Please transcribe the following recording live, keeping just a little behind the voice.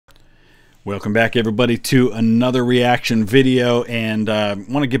Welcome back, everybody, to another reaction video, and I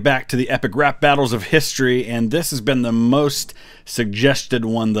want to get back to the epic rap battles of history, and this has been the most suggested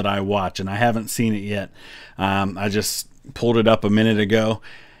one that I watch, and I haven't seen it yet. I just pulled it up a minute ago.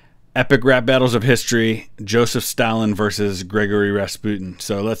 Epic rap battles of history, Joseph Stalin versus Gregory Rasputin.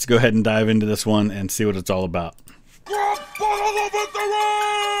 So let's go ahead and dive into this one and see what it's all about.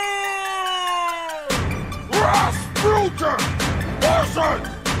 Rasputin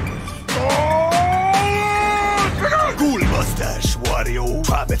versus Cool mustache, Wario.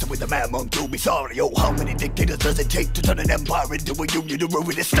 Try messing with the man monk, you'll be sorry. Oh, how many dictators does it take to turn an empire into a union to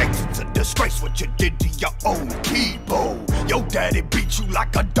ruin the states? It's a disgrace what you did to your own people. Your daddy beat you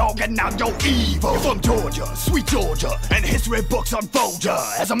like a dog and now you're evil. You're from Georgia, sweet Georgia, and history books unfold ya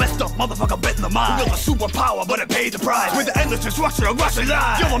as a messed up motherfucker bit in the mind. You're a superpower, but it paid the price with the endless destruction of Russian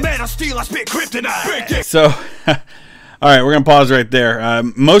lives. You're a man of steel, I spit kryptonite. Big dick. So... all right, we're going to pause right there.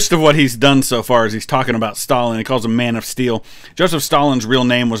 Most of what he's done so far is he's talking about Stalin. He calls him Man of Steel. Joseph Stalin's real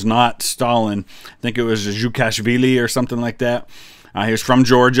name was not Stalin. I think it was Zhukashvili or something like that. He was from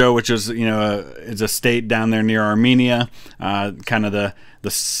Georgia, which is, you know, is a state down there near Armenia, kind of the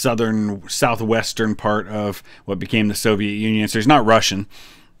southwestern part of what became the Soviet Union. So he's not Russian.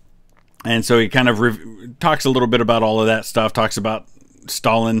 And so he kind of talks a little bit about all of that stuff, talks about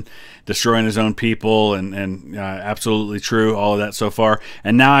Stalin destroying his own people, and absolutely true, all of that so far.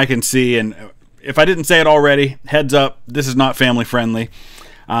 And now I can see, and if I didn't say it already, heads up, this is not family friendly.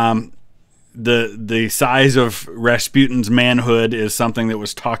 The size of Rasputin's manhood is something that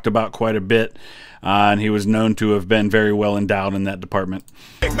was talked about quite a bit, and he was known to have been very well endowed in that department.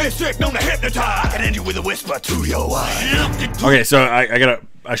 Okay, so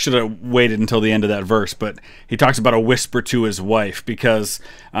I should have waited until the end of that verse, but he talks about a whisper to his wife, because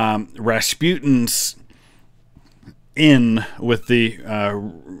Rasputin's in with the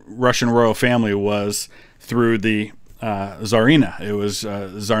Russian royal family was through the Tsarina. It was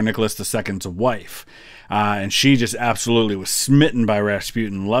Tsar Nicholas II's wife. And she just absolutely was smitten by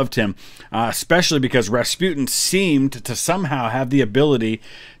Rasputin, loved him, especially because Rasputin seemed to somehow have the ability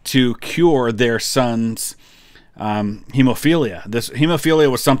to cure their son's hemophilia. This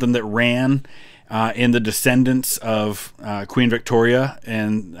hemophilia was something that ran in the descendants of Queen Victoria,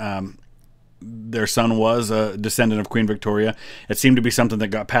 and their son was a descendant of Queen Victoria. It seemed to be something that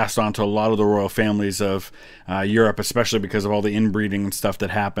got passed on to a lot of the royal families of Europe, especially because of all the inbreeding and stuff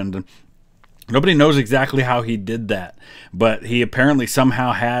that happened. Nobody knows exactly how he did that, but he apparently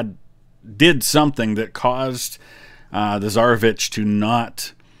somehow did something that caused the Tsarevich to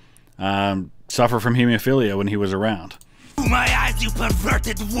not suffer from hemophilia when he was around. My eyes, you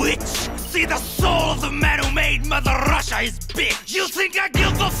perverted witch! See the soul of the man who made Mother Russia his bitch! You think I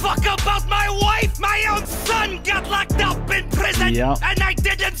give a fuck about my wife? My own son got locked up in prison, and I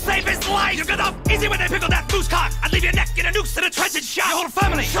didn't save his life! You get off easy when they pickle that goose cock! I'd leave your neck in a noose in a trench and shot! Your whole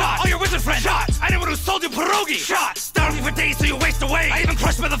family! Shot! All your wizard friends! Shot! Anyone who sold you pierogi! Shot! Starving for days so you waste away! I even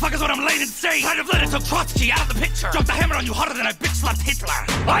crushed motherfuckers when I'm laid insane! Kind of let it took Trotsky out of the picture! Dropped the hammer on you harder than I bitch slapped Hitler!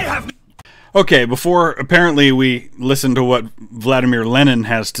 I have... Okay, before apparently we listened to what Vladimir Lenin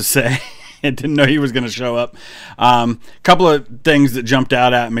has to say. I didn't know he was going to show up. Couple of things that jumped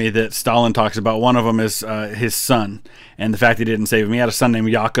out at me that Stalin talks about. One of them is his son and the fact he didn't save him. He had a son named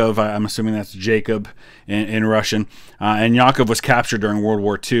Yakov. I'm assuming that's Jacob in Russian. And Yakov was captured during World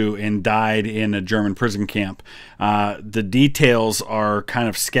War II and died in a German prison camp. The details are kind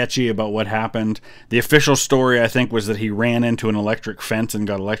of sketchy about what happened. The official story, I think, was that he ran into an electric fence and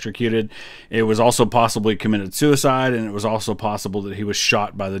got electrocuted. It was also possibly committed suicide, and it was also possible that he was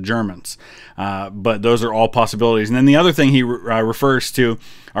shot by the Germans. But those are all possibilities. And then the other thing he refers to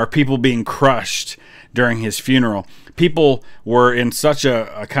are people being crushed during his funeral. People were in such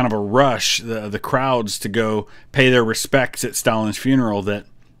a kind of a rush, the crowds, to go pay their respects at Stalin's funeral, that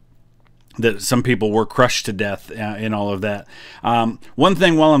some people were crushed to death in all of that. One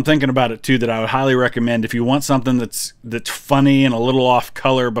thing, while I'm thinking about it too, that I would highly recommend if you want something that's funny and a little off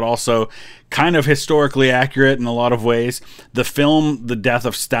color, but also kind of historically accurate in a lot of ways, the film The Death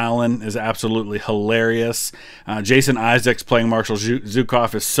of Stalin is absolutely hilarious. Jason Isaacs playing Marshal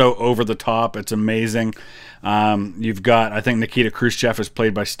Zhukov is so over the top, it's amazing. You've got, I think Nikita Khrushchev is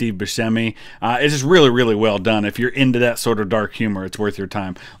played by Steve Buscemi. It's just really, really well done. If you're into that sort of dark humor, it's worth your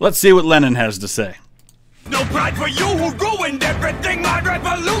time. Let's see what Lenin has to say. No pride for you who ruined everything my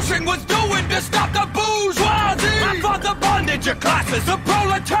revolution was doing to stop the bourgeoisie. I fought the bondage of classes, the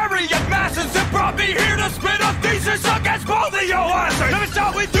proletariat masses that brought me here to spit a thesis against both of your asses. Let me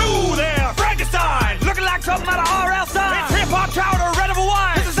start with you there, Frankenstein, looking like something out of R.L. Stein. It's hip-hop chowder, red of a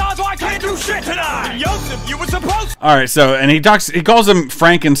wine. This is odds why I can't do shit tonight. Joseph, You were supposed. All right, so and he calls him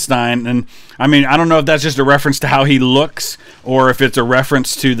Frankenstein, and I mean I don't know if that's just a reference to how he looks or if it's a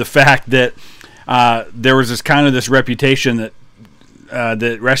reference to the fact that there was this reputation that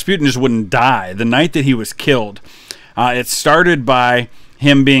that Rasputin just wouldn't die the night that he was killed. It started by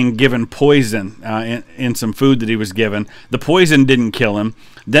him being given poison in some food that he was given. The poison didn't kill him.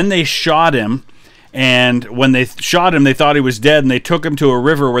 Then they shot him, and when they shot him, they thought he was dead, and they took him to a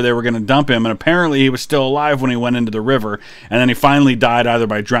river where they were going to dump him, and apparently he was still alive when he went into the river, and then he finally died either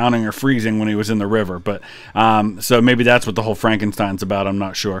by drowning or freezing when he was in the river. But so maybe that's what the whole Frankenstein's about. I'm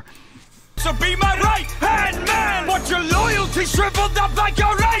not sure. So be my right-hand man, but your loyalty shriveled up like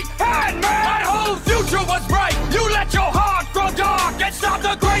your right-hand man. My whole future was bright. You let your heart grow dark and stop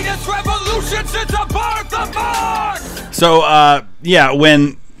the greatest revolution since the birth of Marx. So, yeah,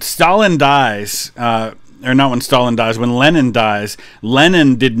 when Stalin dies, or not when Stalin dies, when Lenin dies,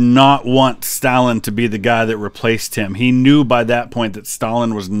 Lenin did not want Stalin to be the guy that replaced him. He knew by that point that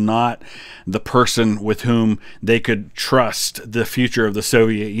Stalin was not the person with whom they could trust the future of the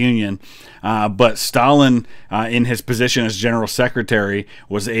Soviet Union. But Stalin, in his position as general secretary,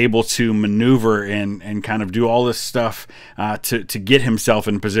 was able to maneuver and kind of do all this stuff to get himself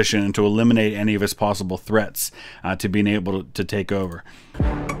in position and to eliminate any of his possible threats to being able to take over.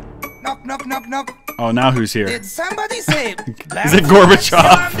 Knock, knock, knock, knock. Oh, now who's here? Did somebody say? Is it Gorbachev?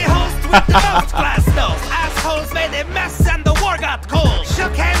 I'm the host with the most glass nose. Assholes made a mess and the war got cold.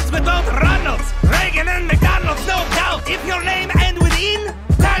 Shook hands with both Ronalds, Reagan and McDonald's, no doubt. If your name ends with in,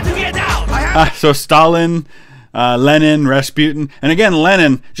 time to get out. So Stalin, Lenin, Rasputin, and again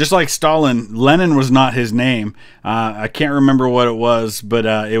Lenin, just like Stalin, Lenin was not his name. I can't remember what it was, but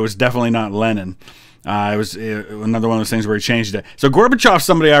it was definitely not Lenin. It was another one of those things where he changed it. So Gorbachev's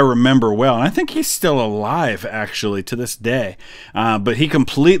somebody I remember well, and I think he's still alive actually to this day. But he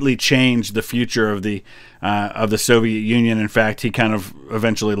completely changed the future of the Soviet Union. In fact, he kind of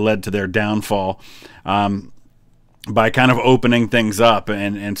eventually led to their downfall by kind of opening things up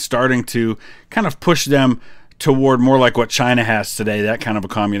and starting to kind of push them toward more like what China has today, that kind of a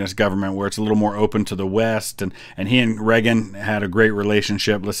communist government where it's a little more open to the West. And he and Reagan had a great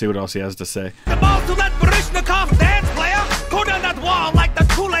relationship. Let's see what else he has to say. The balls to let Baryshnikov dance, player. Go down that wall like the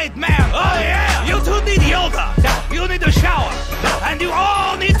Kool-Aid man. Oh yeah. You two need yoga. No. You need a shower. No. And you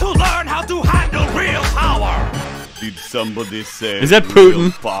all need to learn how to handle real power. Did somebody say? Is that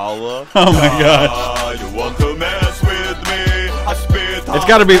Putin? Power? Oh my gosh. You want to mess with me? I spit. It's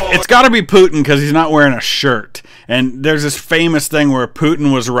got to be Putin because he's not wearing a shirt. And there's this famous thing where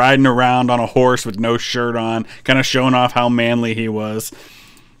Putin was riding around on a horse with no shirt on, kind of showing off how manly he was.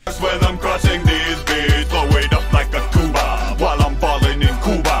 When I'm crushing these beats, blow it up like a tuba while I'm balling in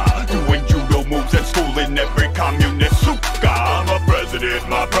Cuba, doing judo moves and schooling every communist suka. I'm a president,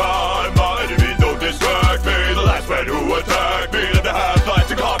 my prime, my enemy don't distract me. The last man who attacked me, let the half-life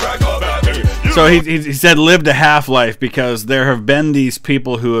to contract of at me. So he said lived a half-life because there have been these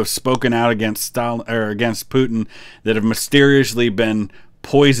people who have spoken out against Stalin or against Putin that have mysteriously been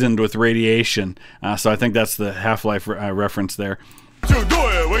poisoned with radiation. So I think that's the half-life reference there. To do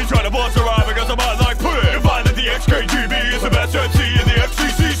it, we try to boss around because I'm not like Putin. You find that the ex-KGB is the best MC in the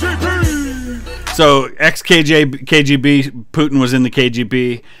FCCCP. So ex-KGB, Putin was in the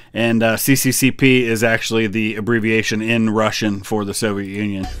KGB, and CCCP is actually the abbreviation in Russian for the Soviet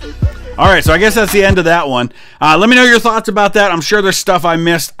Union. All right, so I guess that's the end of that one. Let me know your thoughts about that. I'm sure there's stuff I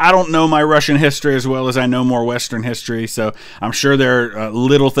missed. I don't know my Russian history as well as I know more Western history, so I'm sure there are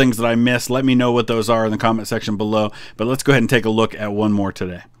little things that I missed. Let me know what those are in the comment section below. But let's go ahead and take a look at one more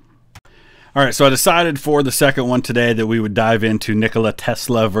today. All right, so I decided for the second one today that we would dive into Nikola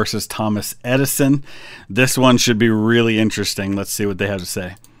Tesla versus Thomas Edison. This one should be really interesting. Let's see what they have to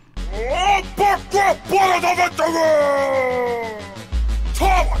say.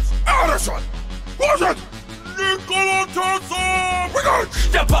 Thomas Edison! Was it Nikola Tesla? We're gonna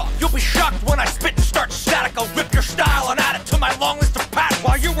step up! You'll be shocked when I spit and start static. I'll rip your style and add it to my long list of patents.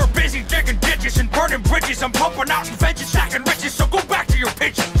 While you were busy digging ditches and burning bridges, I'm pumping out inventions, stacking riches, so go back to your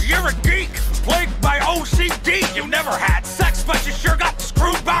pigeons. You're a geek, plagued by OCD. You never had sex, but you sure got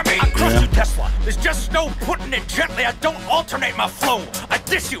screwed by me. I crush you, Tesla. There's just no putting it gently. I don't alternate my flow. I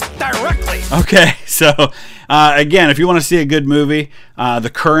diss you directly. Okay, so again, if you want to see a good movie,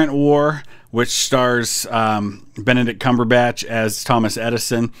 The Current War, which stars Benedict Cumberbatch as Thomas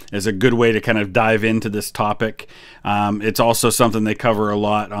Edison, is a good way to kind of dive into this topic. It's also something they cover a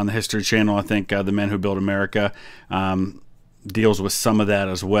lot on the History Channel. I think The Men Who Built America deals with some of that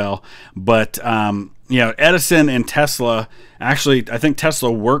as well. But you know, Edison and Tesla, actually, I think Tesla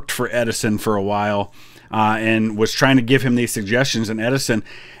worked for Edison for a while and was trying to give him these suggestions. And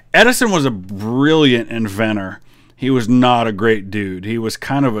Edison was a brilliant inventor. He was not a great dude. He was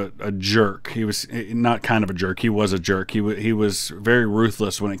kind of a jerk. He was not kind of a jerk. He was a jerk. He was very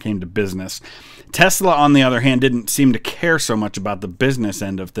ruthless when it came to business. Tesla, on the other hand, didn't seem to care so much about the business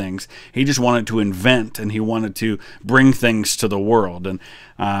end of things. He just wanted to invent, and he wanted to bring things to the world.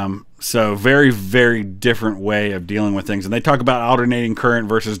 And so very, very different way of dealing with things. And they talk about alternating current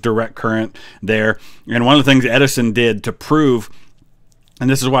versus direct current there. And one of the things Edison did to prove, and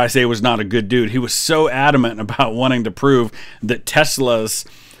this is why I say he was not a good dude, he was so adamant about wanting to prove that Tesla's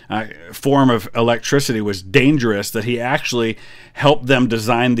form of electricity was dangerous that he actually helped them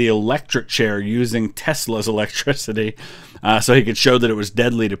design the electric chair using Tesla's electricity, so he could show that it was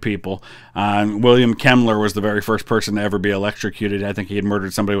deadly to people. William Kemmler was the very first person to ever be electrocuted. I think he had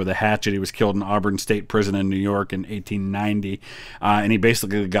murdered somebody with a hatchet. He was killed in Auburn State Prison in New York in 1890, and he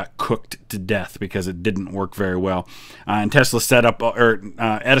basically got cooked to death because it didn't work very well. And Tesla set up, or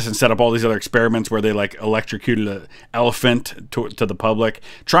Edison set up all these other experiments where they like electrocuted an elephant to the public,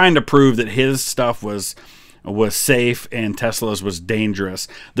 trying to prove that his stuff was safe and Tesla's was dangerous.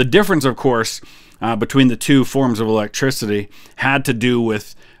 The difference, of course, between the two forms of electricity had to do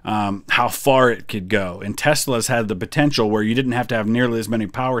with how far it could go. And Tesla's had the potential where you didn't have to have nearly as many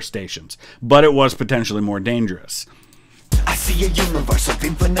power stations, but it was potentially more dangerous. I see a universe of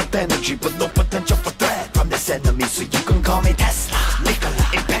infinite energy with no potential for threat from this enemy, so you can call me Tesla. Nikola,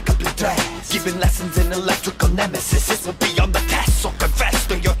 impeccably dressed, giving lessons in electrical nemesis. This will be on the test, so confess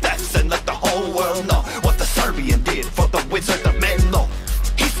to your thefts and let the whole world know what the Serbian did for the Wizard of Menlo.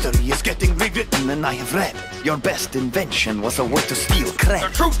 History is getting rewritten, and I have read your best invention was a word to steal credit.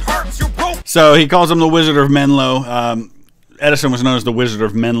 The truth hurts, you broke. So he calls him the Wizard of Menlo. Edison was known as the Wizard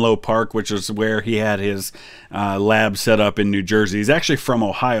of Menlo Park, which is where he had his lab set up in New Jersey. He's actually from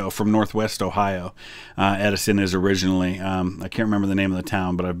Ohio, from Northwest Ohio. Edison is originally. I can't remember the name of the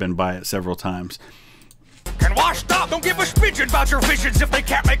town, but I've been by it several times. And washed up, don't give a smidgen about your visions. If they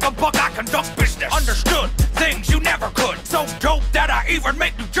can't make a buck, I conduct business. Understood, things you never could. So dope that I even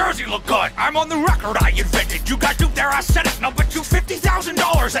make New Jersey look good. I'm on the record, I invented. You got duped there, I said it. Now bet you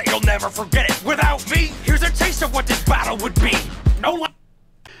 $50,000 that you'll never forget it. Without me, here's a taste of what this battle would be. No.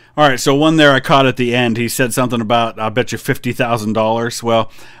 All right, so one there I caught at the end. He said something about, I'll bet you $50,000.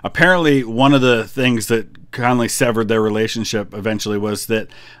 Well, apparently one of the things that kindly severed their relationship eventually was that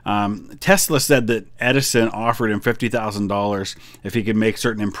Tesla said that Edison offered him $50,000 if he could make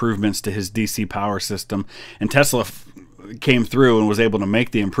certain improvements to his DC power system. And Tesla came through and was able to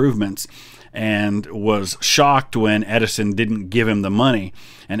make the improvements, and was shocked when Edison didn't give him the money.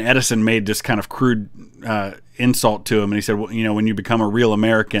 And Edison made this kind of crude insult to him, and he said, well, you know, when you become a real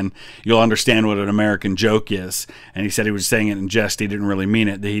American, you'll understand what an American joke is. And he said he was saying it in jest. He didn't really mean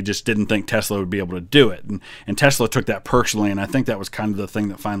it. He just didn't think Tesla would be able to do it. And Tesla took that personally, and I think that was kind of the thing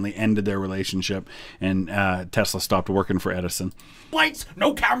that finally ended their relationship, and Tesla stopped working for Edison. Lights,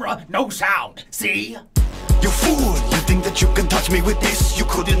 no camera, no sound. See? You fool! You think that you can touch me with this? You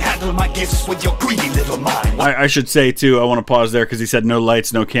couldn't handle my gifts with your greedy little mind. I should say, too, I want to pause there because he said no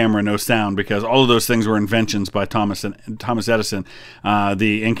lights, no camera, no sound, because all of those things were inventions by Thomas Edison.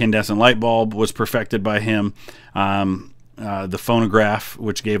 The incandescent light bulb was perfected by him. The phonograph,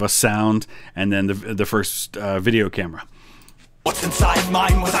 which gave us sound, and then the first video camera. What's inside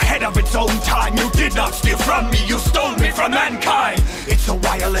mine was ahead of its own time. You did not steal from me, you stole me from mankind. It's a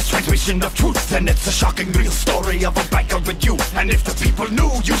wireless transmission of truth, and it's a shocking real story of a banker with you. And if the people knew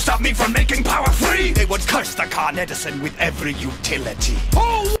you stopped me from making power free, they would curse the Con Edison with every utility.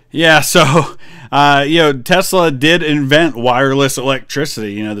 Oh! Yeah, so, you know, Tesla did invent wireless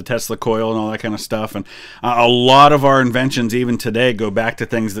electricity, you know, the Tesla coil and all that kind of stuff. And a lot of our inventions, even today, go back to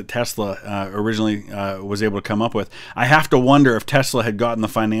things that Tesla originally was able to come up with. I have to wonder if Tesla had gotten the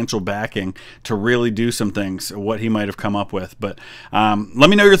financial backing to really do some things, what he might have come up with. But let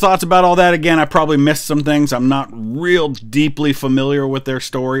me know your thoughts about all that. Again, I probably missed some things. I'm not real deeply familiar with their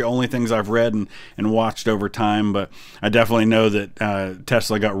story, only things I've read and watched over time. But I definitely know that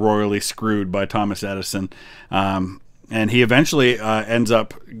Tesla got royally screwed by Thomas Edison, and he eventually ends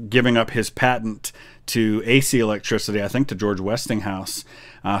up giving up his patent to AC electricity, I think to George Westinghouse,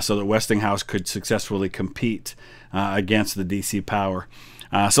 so that Westinghouse could successfully compete against the DC power.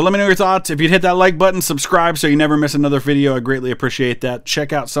 So let me know your thoughts. If you'd hit that like button, subscribe so you never miss another video, I greatly appreciate that.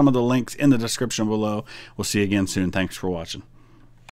 Check out some of the links in the description below. We'll see you again soon. Thanks for watching.